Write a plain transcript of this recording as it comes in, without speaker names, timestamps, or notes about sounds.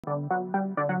Hello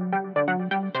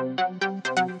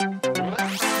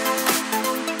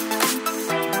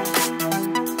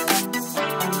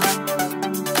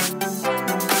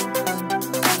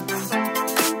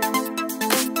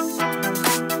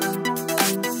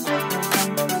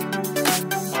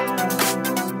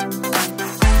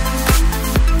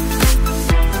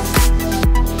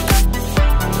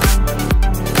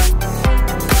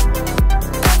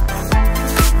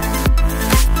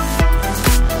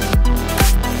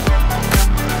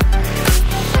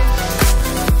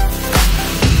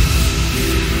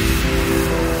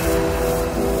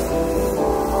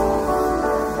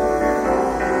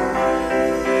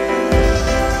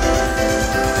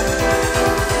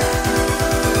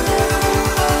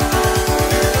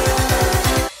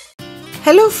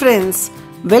friends,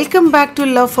 welcome back to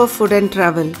Love for Food and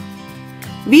Travel.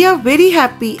 We are very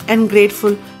happy and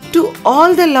grateful to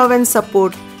all the love and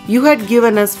support you had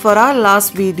given us for our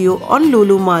last video on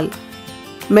Lulu Mall.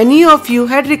 Many of you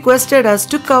had requested us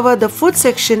to cover the food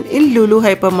section in Lulu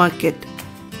Hypermarket.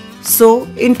 So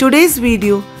in today's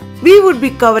video, we would be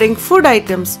covering food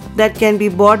items that can be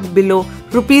bought below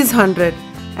Rs100,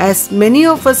 as many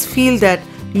of us feel that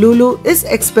Lulu is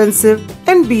expensive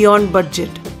and beyond budget.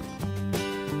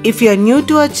 If you are new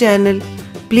to our channel,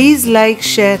 please like,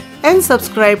 share and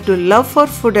subscribe to Love for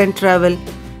Food and Travel,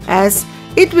 as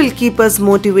it will keep us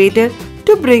motivated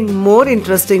to bring more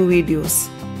interesting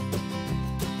videos.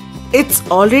 It's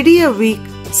already a week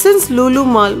since Lulu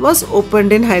Mall was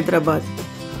opened in Hyderabad.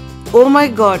 Oh my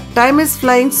god, time is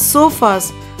flying so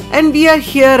fast and we are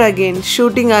here again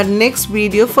shooting our next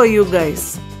video for you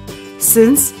guys.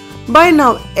 Since by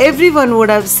now everyone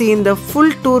would have seen the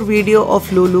full tour video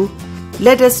of Lulu,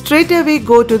 let us straight away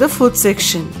go to the food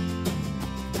section.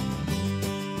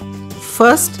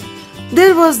 First,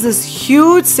 there was this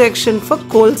huge section for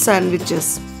cold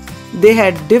sandwiches. They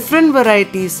had different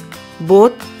varieties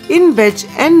both in veg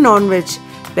and non-veg,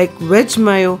 like veg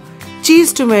mayo,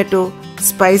 cheese tomato,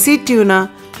 spicy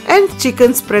tuna and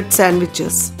chicken spread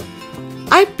sandwiches.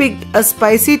 I picked a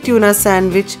spicy tuna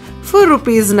sandwich for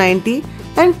Rs90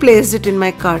 and placed it in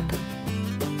my cart.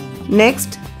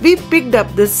 Next, we picked up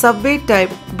this Subway type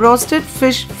broasted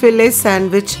fish fillet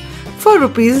sandwich for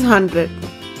Rs100.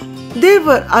 There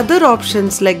were other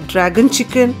options like dragon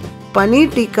chicken,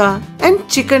 paneer tikka and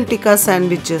chicken tikka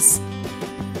sandwiches.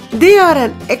 They are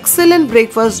an excellent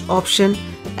breakfast option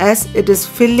as it is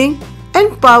filling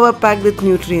and power packed with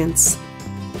nutrients.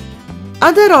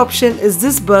 Other option is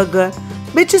this burger,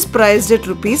 which is priced at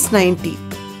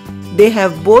Rs90. They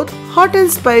have both hot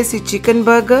and spicy chicken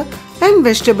burger and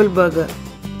vegetable burger.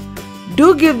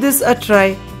 Do give this a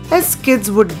try, as kids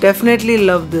would definitely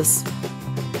love this.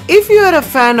 If you are a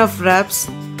fan of wraps,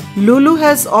 Lulu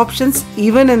has options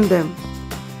even in them.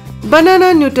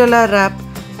 Banana Nutella wrap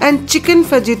and chicken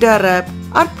fajita wrap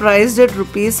are priced at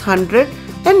Rs100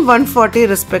 and 140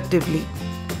 respectively.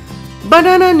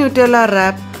 Banana Nutella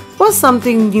wrap was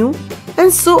something new,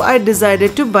 and so I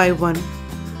decided to buy one.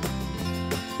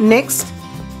 Next,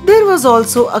 there was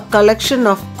also a collection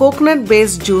of coconut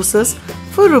based juices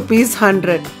for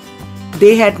Rs100.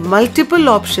 They had multiple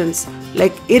options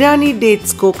like Irani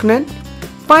dates coconut,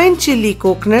 pine chili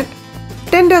coconut,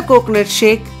 tender coconut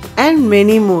shake and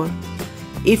many more.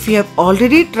 If you have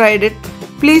already tried it,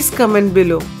 please comment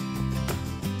below.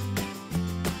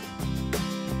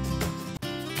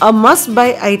 A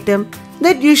must-buy item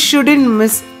that you shouldn't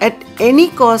miss at any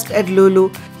cost at Lulu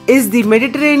is the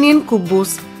Mediterranean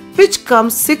kubus, which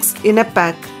comes 6 in a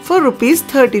pack for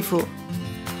Rs34.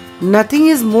 Nothing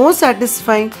is more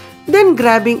satisfying than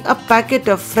grabbing a packet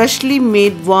of freshly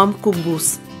made warm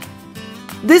kubus.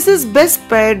 This is best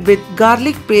paired with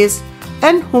garlic paste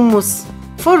and hummus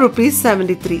for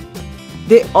Rs73.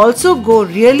 They also go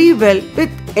really well with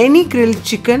any grilled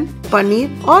chicken, paneer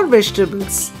or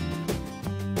vegetables.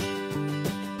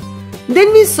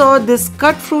 Then we saw this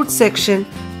cut fruit section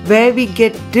where we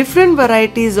get different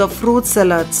varieties of fruit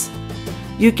salads.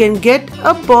 You can get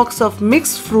a box of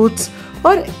mixed fruits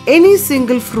or any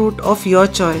single fruit of your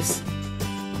choice.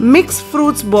 Mixed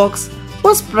fruits box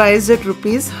was priced at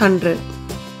Rs100.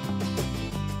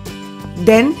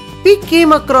 Then we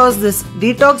came across this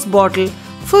detox bottle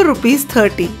for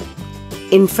Rs30.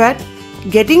 In fact,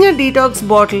 getting a detox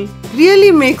bottle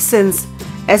really makes sense,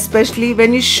 especially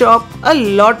when you shop a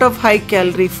lot of high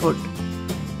calorie food.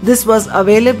 This was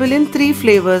available in 3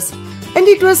 flavors and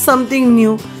it was something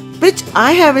new which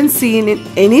I haven't seen in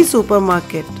any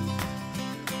supermarket.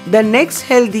 The next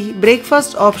healthy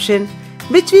breakfast option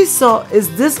which we saw is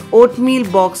this oatmeal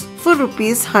box for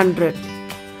Rs100.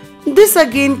 This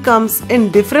again comes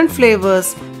in different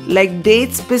flavors like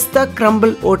dates pista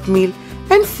crumble oatmeal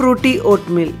and fruity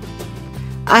oatmeal.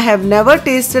 I have never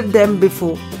tasted them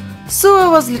before, so I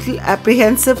was little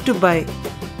apprehensive to buy.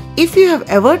 If you have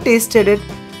ever tasted it,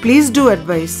 please do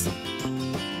advise.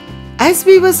 As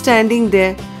we were standing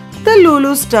there, the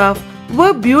Lulu staff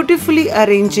were beautifully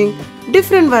arranging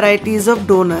different varieties of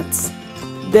donuts.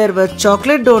 There were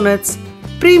chocolate donuts,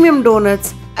 premium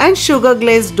donuts and sugar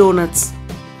glazed donuts.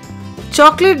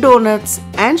 Chocolate donuts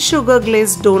and sugar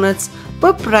glazed donuts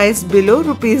were priced below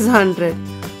 ₹100,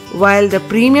 while the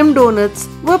premium donuts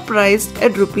were priced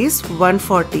at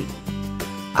 ₹140.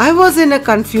 I was in a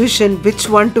confusion which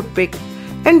one to pick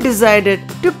and decided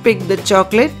to pick the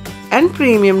chocolate and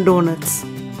premium donuts.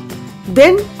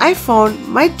 Then I found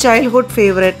my childhood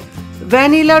favorite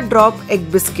vanilla drop egg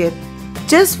biscuit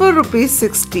just for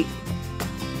 ₹60.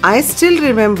 I still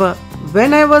remember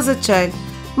when I was a child,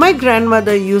 my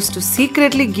grandmother used to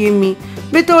secretly give me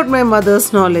without my mother's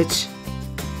knowledge.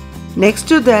 Next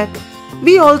to that,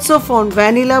 we also found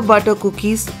vanilla butter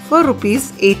cookies for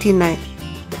 ₹89.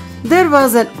 There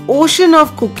was an ocean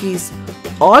of cookies,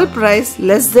 all priced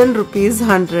less than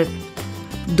 ₹100.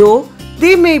 Though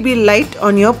they may be light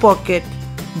on your pocket,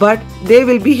 but they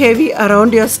will be heavy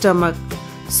around your stomach.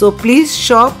 So please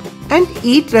shop and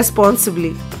eat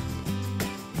responsibly.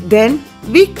 Then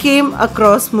we came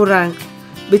across meringue,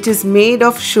 which is made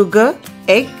of sugar,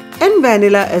 egg and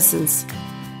vanilla essence.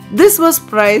 This was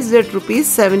priced at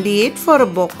 ₹78 for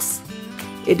a box.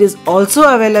 It is also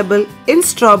available in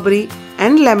strawberry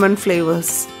and lemon flavors.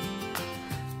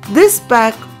 This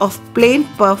pack of plain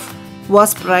puff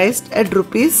was priced at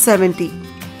 ₹70.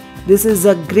 This is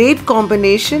a great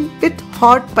combination with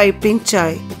hot piping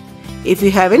chai. If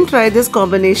you haven't tried this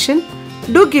combination,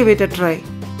 do give it a try.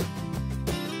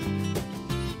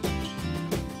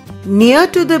 Near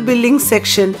to the billing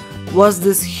section was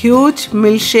this huge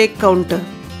milkshake counter.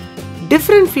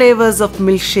 Different flavors of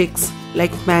milkshakes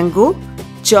like mango,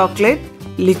 chocolate,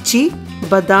 lychee,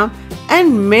 badam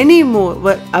and many more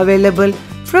were available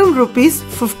from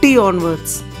 ₹50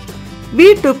 onwards. We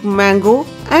took mango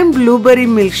and blueberry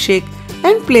milkshake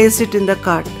and placed it in the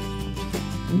cart.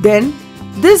 Then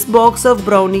this box of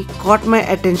brownie caught my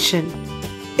attention.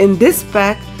 In this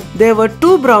pack there were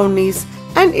 2 brownies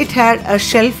and it had a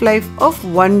shelf life of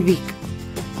 1 week.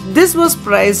 This was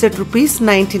priced at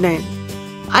 ₹99.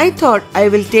 I thought I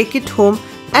will take it home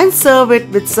and serve it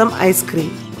with some ice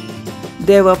cream.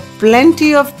 There were plenty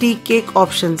of tea cake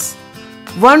options.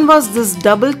 One was this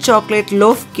double chocolate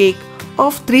loaf cake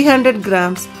of 300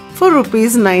 grams for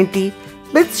 ₹90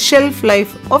 with shelf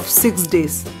life of 6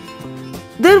 days.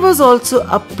 There was also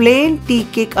a plain tea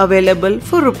cake available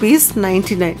for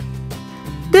 ₹99.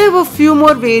 There were few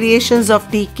more variations of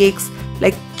tea cakes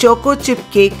like choco chip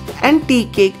cake and tea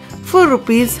cake for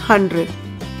 ₹100.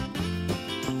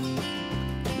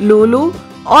 Lulu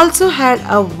also had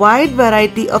a wide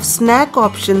variety of snack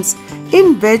options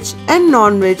in veg and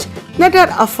non-veg that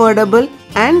are affordable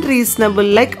and reasonable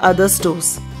like other stores.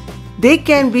 They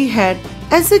can be had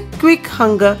as a quick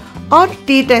hunger or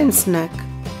tea time snack.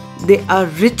 They are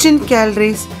rich in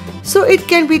calories, so it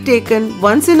can be taken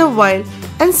once in a while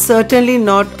and certainly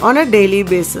not on a daily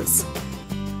basis.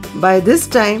 By this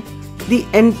time, the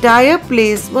entire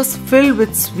place was filled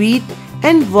with sweet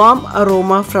and warm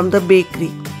aroma from the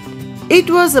bakery. It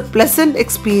was a pleasant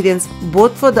experience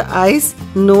both for the eyes,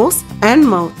 nose and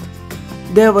mouth.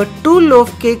 There were 2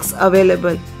 loaf cakes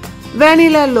available,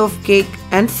 vanilla loaf cake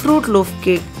and fruit loaf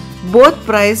cake, both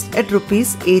priced at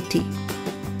 ₹80.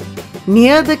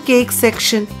 Near the cake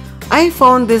section, I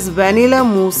found this vanilla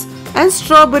mousse and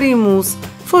strawberry mousse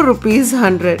for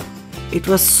 ₹100. It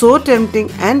was so tempting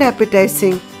and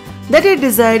appetizing that I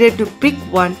decided to pick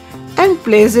one and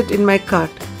place it in my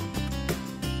cart.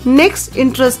 Next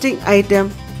interesting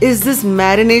item is this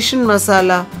marination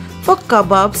masala for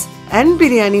kebabs and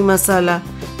biryani masala,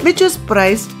 which was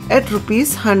priced at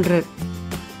 ₹100.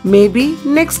 Maybe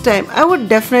next time I would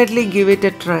definitely give it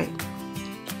a try.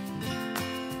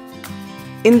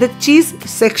 In the cheese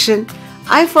section,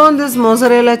 I found this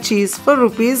mozzarella cheese for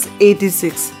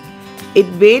 ₹86. It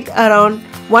weighed around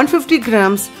 150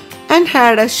 grams and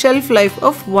had a shelf life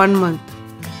of 1 month.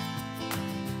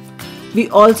 We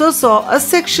also saw a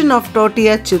section of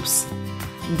tortilla chips.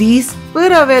 These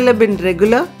were available in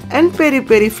regular and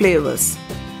peri-peri flavors.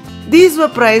 These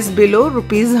were priced below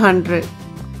 ₹100.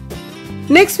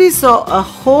 Next we saw a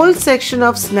whole section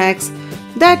of snacks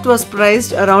that was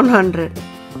priced around 100.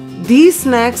 These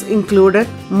snacks included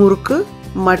murukku,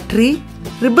 matri,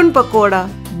 ribbon pakoda,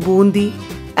 bundi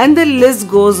and the list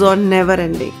goes on never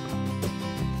ending.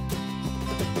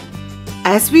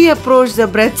 As we approached the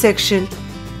bread section,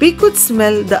 we could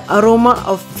smell the aroma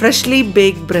of freshly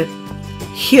baked bread.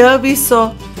 Here we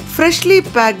saw freshly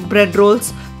packed bread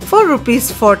rolls for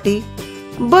rupees 40,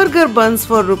 burger buns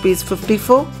for rupees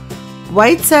 54,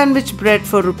 white sandwich bread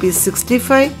for rupees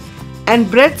 65 and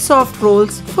bread soft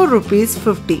rolls for rupees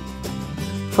 50.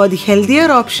 For the healthier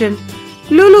option,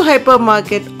 Lulu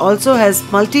Hypermarket also has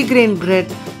multigrain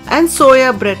bread and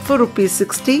soya bread for rupees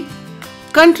 60,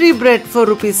 country bread for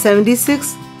rupees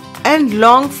 76 and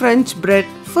long French bread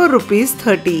for rupees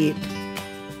 38.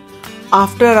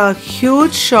 After our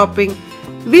huge shopping,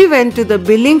 we went to the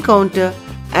billing counter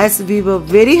as we were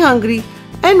very hungry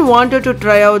and wanted to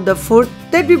try out the food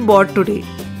that we bought today.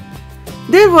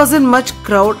 There wasn't much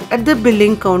crowd at the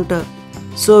billing counter,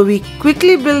 so we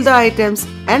quickly billed the items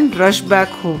and rushed back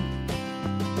home.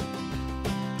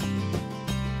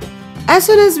 As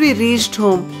soon as we reached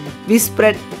home, we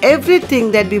spread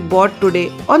everything that we bought today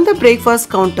on the breakfast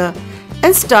counter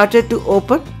and started to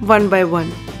open one by one.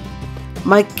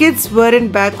 My kids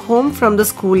weren't back home from the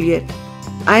school yet.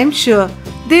 I am sure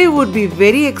they would be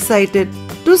very excited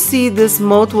to see this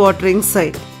mouth-watering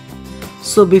sight.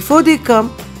 So before they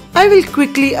come, I will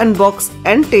quickly unbox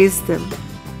and taste them.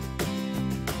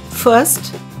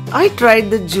 First, I tried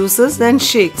the juices and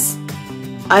shakes.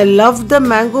 I loved the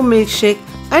mango milkshake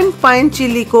and pine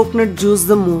chili coconut juice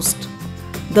the most.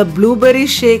 The blueberry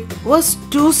shake was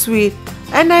too sweet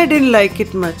and I didn't like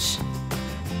it much.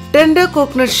 Tender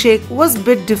coconut shake was a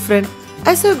bit different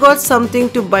as I got something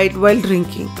to bite while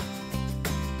drinking.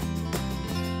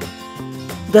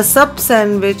 The sub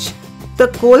sandwich, the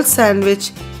cold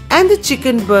sandwich and the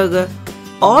chicken burger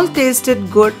all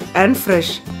tasted good and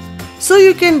fresh, so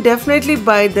you can definitely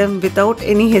buy them without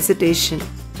any hesitation.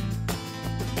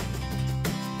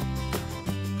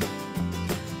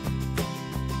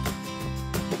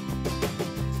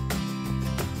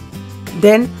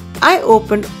 Then I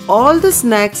opened all the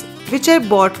snacks which I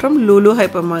bought from Lulu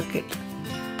Hypermarket.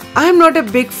 I am not a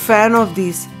big fan of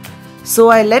these, so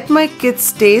I let my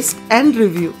kids taste and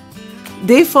review.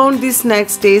 They found these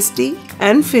snacks tasty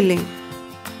and filling.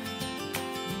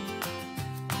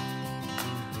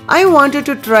 I wanted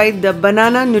to try the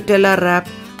banana Nutella wrap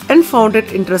and found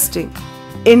it interesting.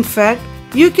 In fact,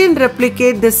 you can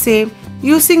replicate the same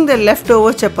using the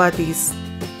leftover chapatis.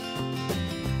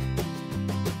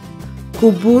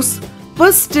 Kubus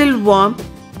was still warm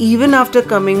even after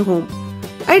coming home.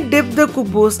 I dipped the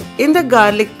kubus in the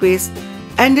garlic paste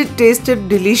and it tasted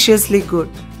deliciously good.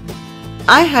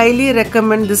 I highly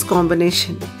recommend this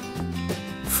combination.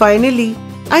 Finally,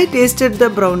 I tasted the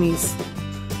brownies.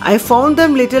 I found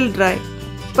them little dry,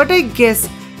 but I guess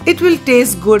it will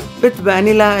taste good with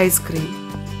vanilla ice cream.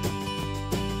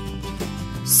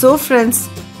 So friends,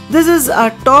 this is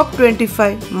our top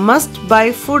 25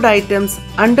 must-buy food items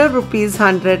under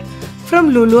Rs100 from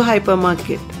Lulu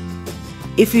Hypermarket.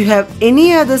 If you have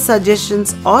any other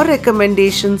suggestions or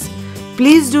recommendations,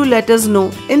 please do let us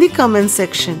know in the comment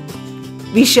section.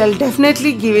 We shall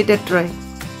definitely give it a try.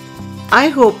 I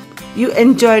hope you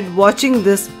enjoyed watching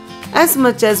this as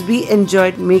much as we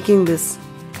enjoyed making this.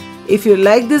 If you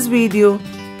like this video,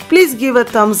 please give a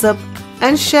thumbs up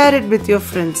and share it with your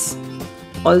friends.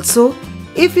 Also,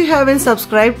 if you haven't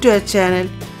subscribed to our channel,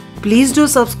 please do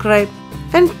subscribe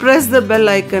and press the bell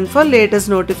icon for latest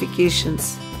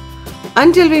notifications.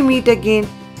 Until we meet again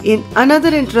in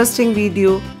another interesting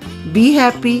video, be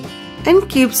happy and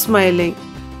keep smiling.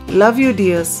 Love you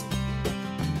dears.